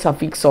prefix and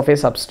suffix of A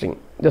substring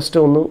just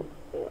ഒന്ന്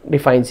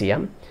ഡിഫൈൻ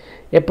ചെയ്യാം.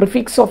 A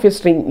prefix of A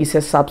string is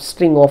A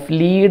substring of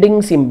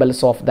leading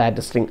symbols of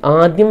that string.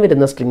 ആദ്യം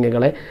വരുന്ന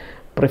സ്ട്രിങ്ങുകളെ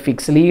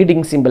പ്രിഫിക്സ്,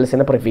 ലീഡിങ്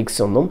സിംബൽസിനെ പ്രിഫിക്സ്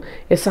ഒന്നും.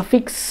 A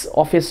suffix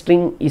of A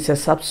string is A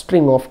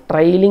substring of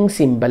ട്രailing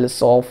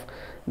symbols of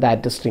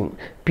that string.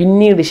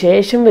 പിന്നീട്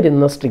ശേഷം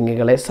വരുന്ന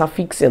സ്ട്രിങ്ങുകളെ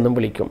suffix എന്നും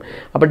വിളിക്കും.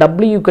 അപ്പോൾ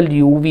W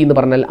 = UV എന്ന്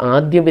പറഞ്ഞാൽ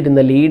ആദ്യം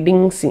വരുന്ന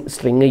ലീഡിങ്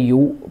സ്ട്രിങ്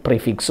U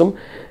പ്രിഫിക്സും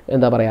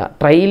എന്താ പറയുക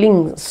ട്രailing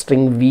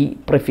സ്ട്രിങ് V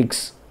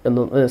പ്രിഫിക്സ്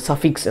എന്നും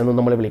സഫിക്സ് എന്നും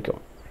നമ്മൾ വിളിക്കും.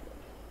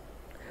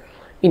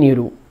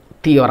 ഇനിയൊരു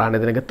തിയറാണ്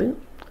ഇതിനകത്ത്.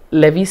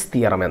 ലെവീസ്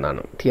തിയറം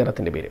എന്നാണ്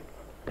തിയറത്തിൻ്റെ പേര്.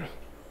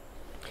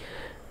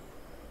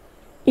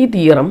 ഈ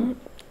തിയറം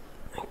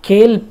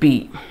KLP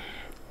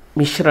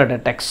മിശ്രയുടെ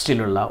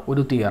ടെക്സ്റ്റിലുള്ള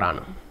ഒരു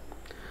തിയറാണ്.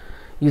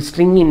 ഈ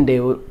സ്ട്രിങ്ങിൻ്റെ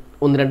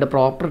 1-2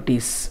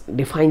 പ്രോപ്പർട്ടീസ്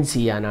ഡിഫൈൻ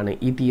ചെയ്യാനാണ്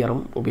ഈ തിയറം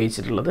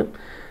ഉപയോഗിച്ചിട്ടുള്ളത്.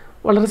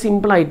 വളരെ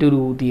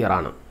സിമ്പിളായിട്ടൊരു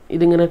തിയറാണ്.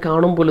 ഇതിങ്ങനെ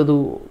കാണുമ്പോൾ ഇത്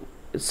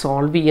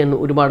സോൾവ് ചെയ്യാൻ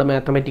ഒരുപാട്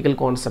മാത്തമാറ്റിക്കൽ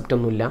കോൺസെപ്റ്റ്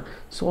ഒന്നുമില്ല.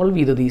 സോൾവ്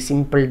ചെയ്തത് ഈ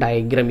സിമ്പിൾ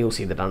ഡയഗ്രാം യൂസ്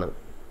ചെയ്തിട്ടാണ്.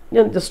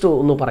 ഞാൻ ജസ്റ്റ്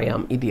ഒന്ന്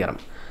പറയാം ഈ theorem.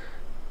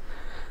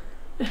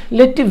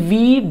 Let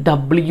V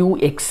W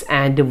X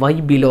and Y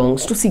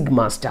belongs to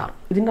sigma star.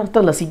 ഇതിൻ്റെ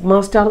അർത്ഥമല്ല, സിഗ്മ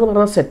സ്റ്റാർ എന്ന്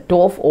പറഞ്ഞാൽ സെറ്റ്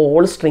ഓഫ്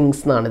ഓൾ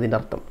സ്ട്രിങ്സ് എന്നാണ് ഇതിൻ്റെ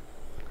അർത്ഥം.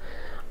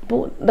 അപ്പോൾ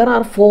there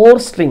are 4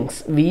 strings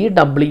V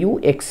W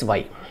X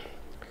Y.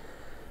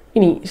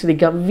 ഇനി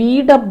ശ്രദ്ധിക്കുക, V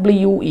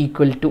W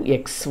equal to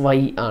X Y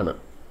ആണ്.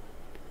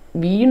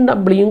 വിയും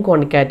ഡബ്ല്യുവും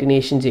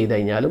കോൺകാറ്റിനേഷൻ ചെയ്ത്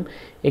കഴിഞ്ഞാലും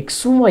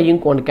എക്സും വൈയും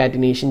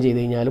കോൺകാറ്റിനേഷൻ ചെയ്ത്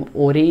കഴിഞ്ഞാലും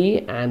ഒരേ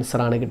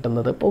ആൻസറാണ്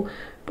കിട്ടുന്നത്.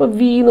 ഇപ്പോൾ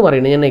വി എന്ന്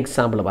പറയുന്നത്, ഞാൻ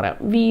എക്സാമ്പിൾ പറയാം.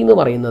 വി എന്ന്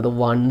പറയുന്നത്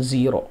 1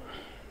 0,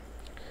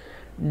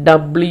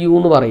 ഡബ്ല്യു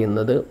എന്ന്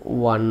പറയുന്നത്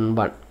 1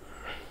 1,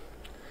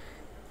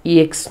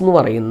 എക്സ് എന്ന്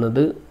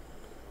പറയുന്നത്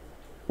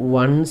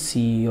 1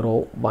 0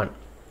 1.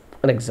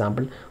 ഒരു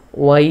എക്സാമ്പിൾ,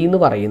 വൈ എന്ന്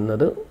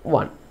പറയുന്നത്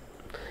 1.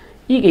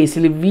 ഈ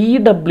കേസിൽ വി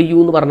ഡബ്ല്യു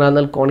എന്ന്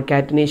പറഞ്ഞാൽ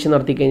കോൺകാറ്റിനേഷൻ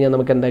നടത്തി കഴിഞ്ഞാൽ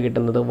നമുക്ക് എന്താ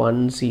കിട്ടുന്നത്?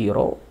 1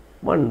 0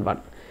 1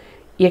 1.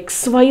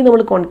 എക്സ് വൈ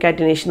നമ്മൾ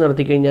കോൺകാറ്റിനേഷൻ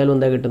നടത്തി കഴിഞ്ഞാലും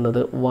എന്താ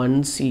കിട്ടുന്നത്? 1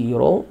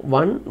 0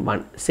 1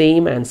 1.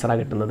 സെയിം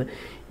ആൻസറാണ് കിട്ടുന്നത്.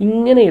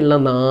 ഇങ്ങനെയുള്ള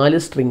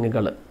 4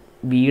 സ്ട്രിങ്ങുകൾ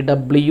വി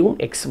ഡബ്ല്യുവും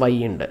എക്സ് വൈ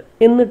ഉണ്ട്.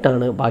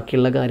 എന്നിട്ടാണ്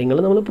ബാക്കിയുള്ള കാര്യങ്ങൾ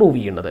നമ്മൾ പ്രൂവ്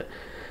ചെയ്യുന്നത്.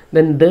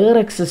 Then there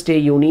exist A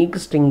unique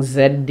string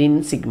Z in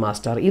sigma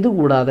star.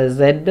 ഇതുകൂടാതെ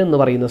സെഡ് എന്ന്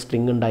പറയുന്ന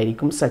സ്ട്രിങ്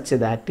ഉണ്ടായിരിക്കും such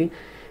that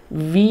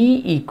we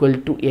equal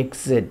to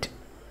X Z.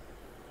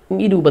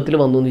 ഈ രൂപത്തിൽ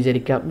വന്നു എന്ന്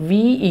വിചാരിക്കുക.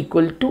 V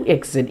equal to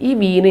X Z. ഈ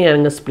വിനെ ഞാൻ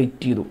അങ്ങ്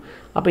സ്പ്ലിറ്റ് ചെയ്തു,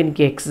 അപ്പോൾ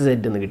എനിക്ക് എക്സ്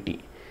സെഡ് എന്ന് കിട്ടി.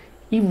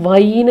 ഈ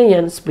വൈനെ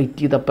ഞാൻ സ്പ്ലിറ്റ്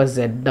ചെയ്തപ്പോൾ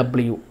സെഡ്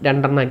ഡബ്ല്യു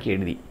രണ്ടെണ്ണമാക്കി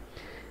എഴുതി.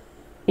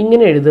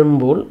 ഇങ്ങനെ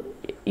എഴുതുമ്പോൾ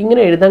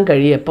ഇങ്ങനെ എഴുതാൻ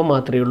കഴിയപ്പോൾ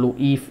മാത്രമേ ഉള്ളൂ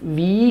ഈ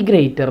വി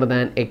ഗ്രേറ്റർ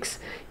ദാൻ എക്സ്.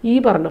 ഈ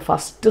പറഞ്ഞ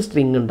ഫസ്റ്റ്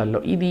സ്ട്രിങ് ഉണ്ടല്ലോ,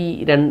 ഇത്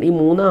ഈ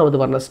മൂന്നാമത്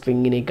പറഞ്ഞ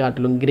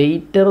സ്ട്രിങ്ങിനെക്കാട്ടിലും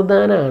ഗ്രേറ്റർ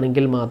ദാൻ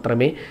ആണെങ്കിൽ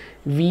മാത്രമേ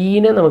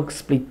വീനെ നമുക്ക്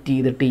സ്പ്ലിറ്റ്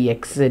ചെയ്തിട്ട്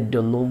എക്സ് സെഡ്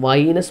എന്നും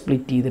വൈനെ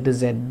സ്പ്ലിറ്റ് ചെയ്തിട്ട്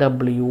സെഡ്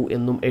ഡബ്ല്യു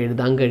എന്നും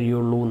എഴുതാൻ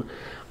കഴിയുള്ളൂ എന്ന്.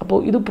 അപ്പോൾ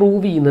ഇത്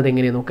പ്രൂവ് ചെയ്യുന്നത്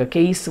എങ്ങനെയാണ് നോക്കുക.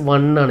 കേസ്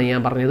 1 ആണ്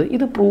ഞാൻ പറഞ്ഞത്.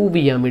 ഇത് പ്രൂവ്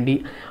ചെയ്യാൻ വേണ്ടി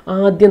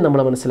ആദ്യം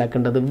നമ്മൾ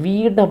മനസ്സിലാക്കേണ്ടത് വി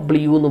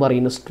ഡബ്ല്യു എന്ന്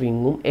പറയുന്ന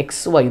സ്ട്രിങ്ങും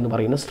എക്സ് വൈ എന്ന്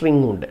പറയുന്ന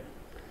സ്ട്രിങ്ങും ഉണ്ട്.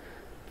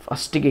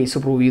 ഫസ്റ്റ് കേസ്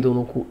പ്രൂവ് ചെയ്ത്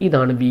നോക്കൂ.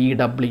 ഇതാണ് വി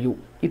ഡബ്ല്യു.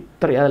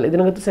 അതല്ല,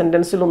 ഇതിനകത്ത്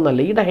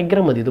സെൻറ്റൻസിലൊന്നല്ല, ഈ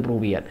ഡയഗ്രാം മതി ഇത്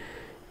പ്രൂവ് ചെയ്യാൻ.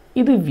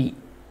 ഇത് വി,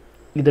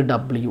 ഇത്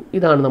ഡബ്ല്യു,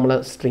 ഇതാണ് നമ്മളെ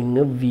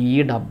സ്ട്രിങ് വി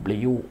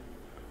ഡബ്ല്യു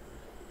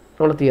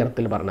നമ്മൾ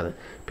തിയറത്തിൽ പറഞ്ഞത്.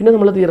 പിന്നെ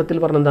നമ്മൾ തിയറത്തിൽ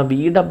പറഞ്ഞത് എന്താ?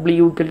 V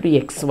W equal to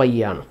X Y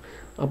ആണ്.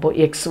 അപ്പോൾ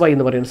എക്സ് വൈ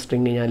എന്ന് പറയുന്ന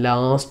സ്ട്രിങ് ഞാൻ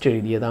ലാസ്റ്റ്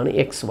എഴുതിയതാണ്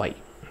X Y.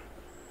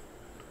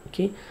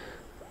 Okay,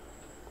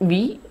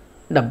 V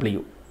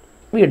W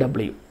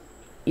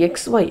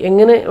X Y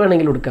എങ്ങനെ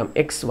വേണമെങ്കിലും എടുക്കാം,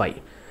 എക്സ് വൈ.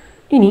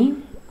 ഇനി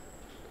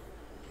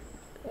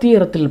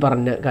തിയറത്തിൽ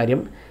പറഞ്ഞ കാര്യം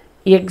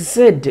എക്സ്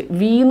സെഡ്,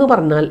 വി എന്ന്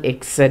പറഞ്ഞാൽ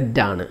എക്സ്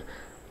സെഡ് ആണ്.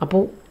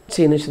 അപ്പോൾ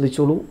ചെയ്യുന്നത്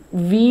ശ്രദ്ധിച്ചോളൂ.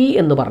 വി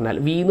എന്ന്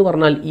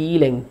പറഞ്ഞാൽ ഈ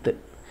ലെങ്ത്ത്.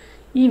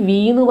 ഈ വി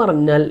എന്ന്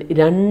പറഞ്ഞാൽ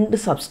 2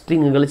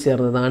 സബ്സ്ട്രിങ്ങുകൾ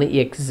ചേർന്നതാണ്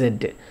എക്സ്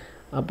സെഡ്.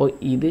 അപ്പോൾ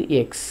ഇത്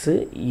എക്സ്,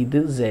 ഇത്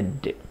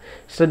സെഡ്.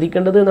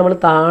 ശ്രദ്ധിക്കേണ്ടത് നമ്മൾ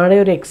താഴെ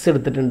ഒരു എക്സ്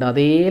എടുത്തിട്ടുണ്ട്,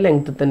 അതേ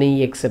ലെങ്ത്തിൽ തന്നെ ഈ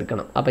എക്സ്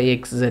എടുക്കണം. അപ്പോൾ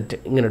എക്സ് സെഡ്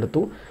ഇങ്ങനെ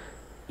എടുത്തു.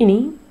 ഇനി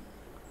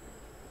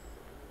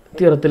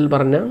തിയറത്തിൽ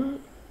പറഞ്ഞ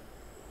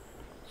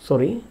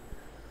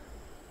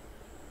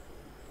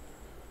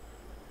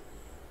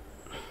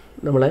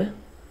നമ്മളെ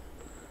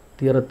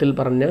തിയറത്തിൽ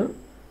പറഞ്ഞ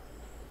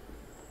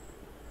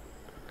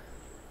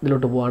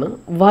ഇതിലോട്ട് പോവാണ്.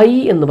 വൈ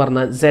എന്ന്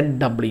പറഞ്ഞാൽ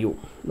ZW.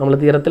 നമ്മൾ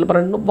തിയറത്തിൽ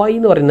പറഞ്ഞ വൈ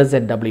എന്ന് പറയുന്നത്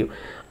ZW.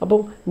 അപ്പോൾ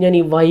ഞാൻ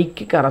ഈ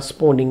വൈക്ക്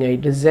കറസ്പോണ്ടിങ്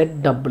ആയിട്ട്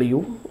ZW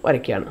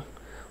വരയ്ക്കുകയാണ്.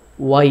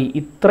 വൈ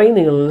ഇത്രയും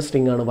നീളമുള്ള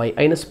സ്ട്രിങ് ആണ് വൈ,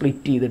 അതിനെ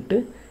സ്പ്ലിറ്റ് ചെയ്തിട്ട്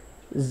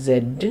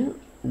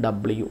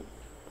ZW.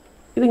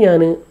 ഇത്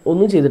ഞാൻ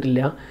ഒന്നും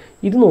ചെയ്തിട്ടില്ല,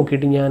 ഇത്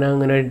നോക്കിയിട്ട് ഞാൻ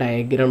അങ്ങനെ ഒരു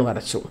ഡയഗ്രം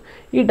വരച്ചു.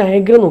 ഈ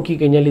ഡയഗ്രം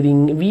നോക്കിക്കഴിഞ്ഞാൽ ഇത്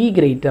V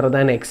ഗ്രേറ്റർ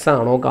ദാൻ എക്സ്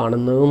ആണോ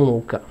കാണുന്നതെന്ന്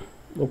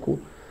നോക്കൂ.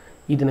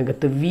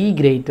 ഇതിനകത്ത് V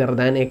ഗ്രേറ്റർ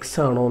ദാൻ എക്സ്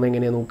ആണോ എന്ന്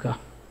എങ്ങനെയാണ് നോക്കുക?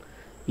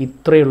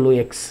 ഇത്രയേ ഉള്ളൂ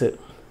എക്സ്,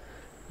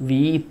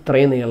 V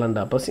ഇത്രയും നീളമുണ്ട്.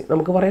 അപ്പോൾ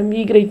നമുക്ക് പറയാം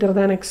V ഗ്രേറ്റർ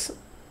ദാൻ എക്സ്.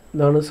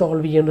 ഇതാണ്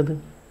സോൾവ് ചെയ്യേണ്ടത്,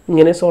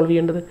 ഇങ്ങനെ സോൾവ്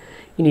ചെയ്യേണ്ടത്.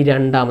 ഇനി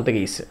രണ്ടാമത്തെ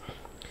case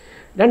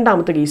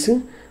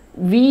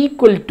V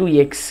equal to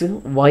X,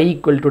 Y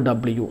equal to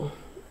W.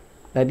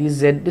 That is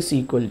Z is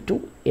equal to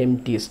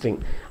empty string.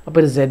 അപ്പോൾ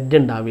ഒരു Z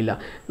ഉണ്ടാവില്ല.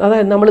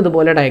 അതായത്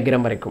നമ്മളിതുപോലെ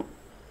ഡയഗ്രാം വരയ്ക്കും,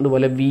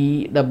 ഇതുപോലെ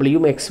VW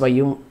XY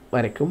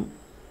വരയ്ക്കും.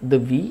 ഇത്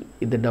V,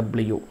 ഇത്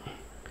W,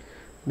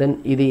 ദെൻ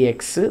ഇത്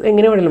എക്സ്,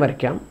 എങ്ങനെ വേണമെങ്കിലും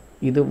വരയ്ക്കാം.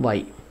 ഇത് Y.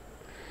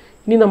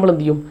 ഇനി നമ്മൾ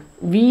എന്ത് ചെയ്യും?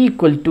 V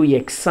ഈക്വൽ ടു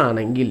എക്സ്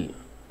ആണെങ്കിൽ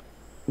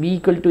V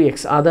ഈക്വൽ ടു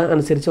എക്സ്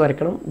അതനുസരിച്ച്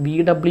വരയ്ക്കണം.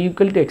 VW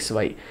equal to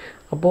XY.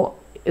 അപ്പോൾ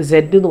Z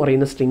എന്ന്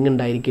പറയുന്ന സ്ട്രിങ്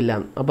ഉണ്ടായിരിക്കില്ല.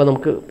 അപ്പോൾ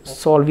നമുക്ക്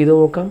സോൾവ് ചെയ്ത്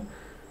നോക്കാം.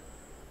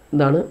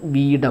 ഇതാണ്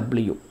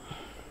VW.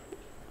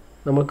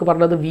 നമുക്ക്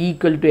പറഞ്ഞത് V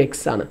ഈക്വൽ ടു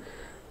എക്സ് ആണ്.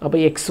 അപ്പോൾ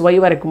XY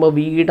വരയ്ക്കുമ്പോൾ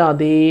Vയുടെ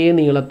അതേ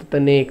നീളത്തിൽ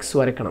തന്നെ എക്സ്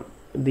വരയ്ക്കണം.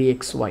 ഇത്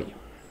XY.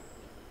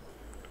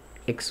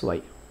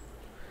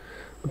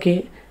 Okay,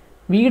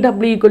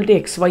 VW equal to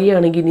XY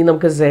ആണെങ്കിൽ ഇനി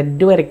നമുക്ക്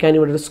Z വരയ്ക്കാൻ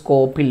ഇവിടെ ഒരു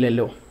സ്കോപ്പ്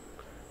ഇല്ലല്ലോ.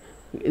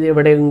 ഇത്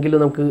എവിടെയെങ്കിലും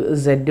നമുക്ക്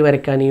Z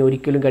വരയ്ക്കാൻ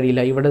ഒരിക്കലും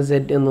കഴിയില്ല. ഇവിടെ Z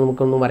എന്ന്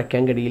നമുക്കൊന്നും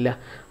വരയ്ക്കാൻ കഴിയില്ല.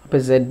 അപ്പോൾ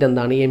Z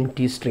എന്താണ്?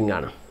 empty സ്ട്രിങ്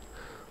ആണ്.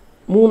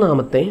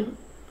 മൂന്നാമത്തെ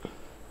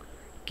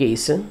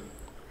case,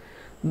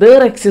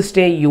 there exists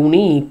a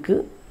unique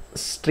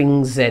string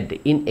Z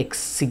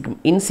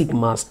in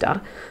sigma star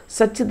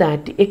such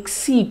that X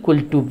equal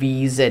to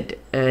VZ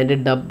and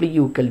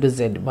W equal to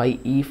ZY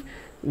if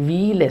V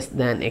less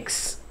than X.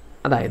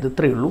 അതായത്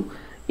ഇത്രയേ ഉള്ളൂ.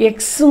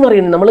 എക്സ് എന്ന്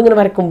പറയുന്നത് നമ്മളിങ്ങനെ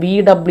വരയ്ക്കും,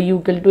 VW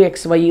ഈക്വൽ ടു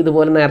XY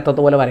ഇതുപോലെ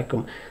നേരത്തെ പോലെ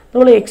വരയ്ക്കും.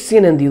 നമ്മൾ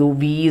എക്സിനെ എന്ത് ചെയ്തു?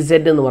 VZ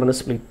എന്ന് പറഞ്ഞ്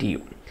സ്പ്ലിറ്റ്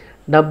ചെയ്യും.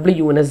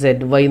 Wനെ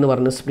ZY എന്ന്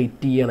പറഞ്ഞ്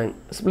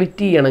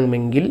സ്പ്ലിറ്റ്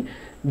ചെയ്യണമെങ്കിൽ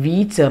V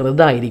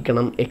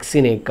ചെറുതായിരിക്കണം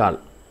എക്സിനേക്കാൾ.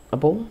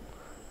 അപ്പോൾ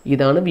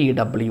ഇതാണ്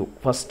VW,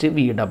 ഫസ്റ്റ്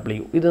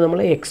VW. ഇത് നമ്മൾ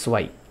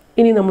XY.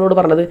 ഇനി നമ്മളോട്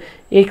പറഞ്ഞത്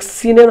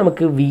എക്സിനെ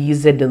നമുക്ക്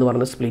VZ എന്ന്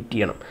പറഞ്ഞ് സ്പ്ലിറ്റ്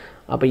ചെയ്യണം.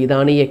 അപ്പോൾ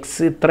ഇതാണ് ഈ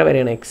എക്സ്, ഇത്ര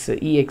വരെയാണ് എക്സ്.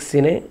 ഈ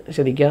എക്സിനെ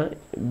ശ്രദ്ധിക്കുക,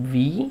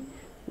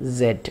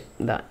 VZ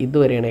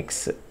ഇതുവരെയാണ്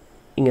എക്സ്,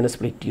 ഇങ്ങനെ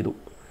സ്പ്ലിറ്റ് ചെയ്തു.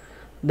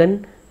 Then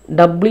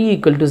W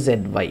equal to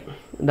ZY,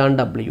 ഇതാണ്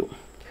W.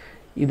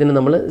 ഇതിന്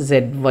നമ്മൾ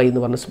ZY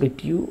എന്ന് പറഞ്ഞ്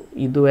സ്പ്ലിറ്റ് ചെയ്യൂ.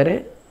 ഇതുവരെ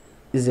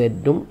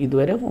സെഡും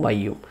ഇതുവരെ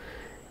വൈയും.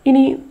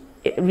 ഇനി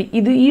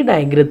ഈ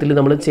ഡയഗ്രത്തിൽ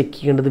നമ്മൾ ചെക്ക്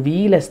ചെയ്യേണ്ടത് V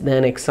ലെസ്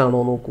ദാൻ എക്സ് ആണോ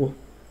നോക്കൂ.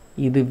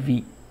 ഇത് V.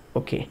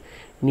 ഓക്കെ,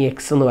 ഇനി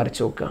എക്സ് എന്ന്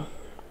വരച്ച് നോക്കുക.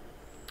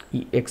 ഈ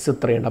എക്സ്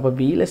ഇത്രയുണ്ട്. അപ്പോൾ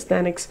V ലെസ്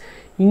ദാൻ എക്സ്.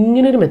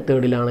 ഇങ്ങനൊരു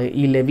മെത്തേഡിലാണ്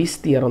ഈ ലെവിസ്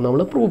തിയറം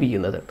നമ്മൾ പ്രൂവ്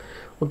ചെയ്യുന്നത്.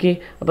 ഓക്കെ,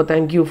 അപ്പോൾ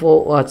താങ്ക് യു ഫോർ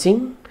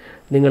വാച്ചിങ്.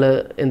 നിങ്ങൾ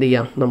എന്ത്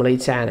ചെയ്യുക? നമ്മളെ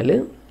ഈ ചാനൽ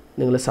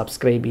നിങ്ങൾ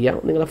സബ്സ്ക്രൈബ്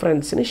ചെയ്യുക, നിങ്ങളുടെ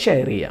ഫ്രണ്ട്സിന്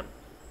ഷെയർ ചെയ്യുക.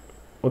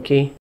 ഓക്കെ.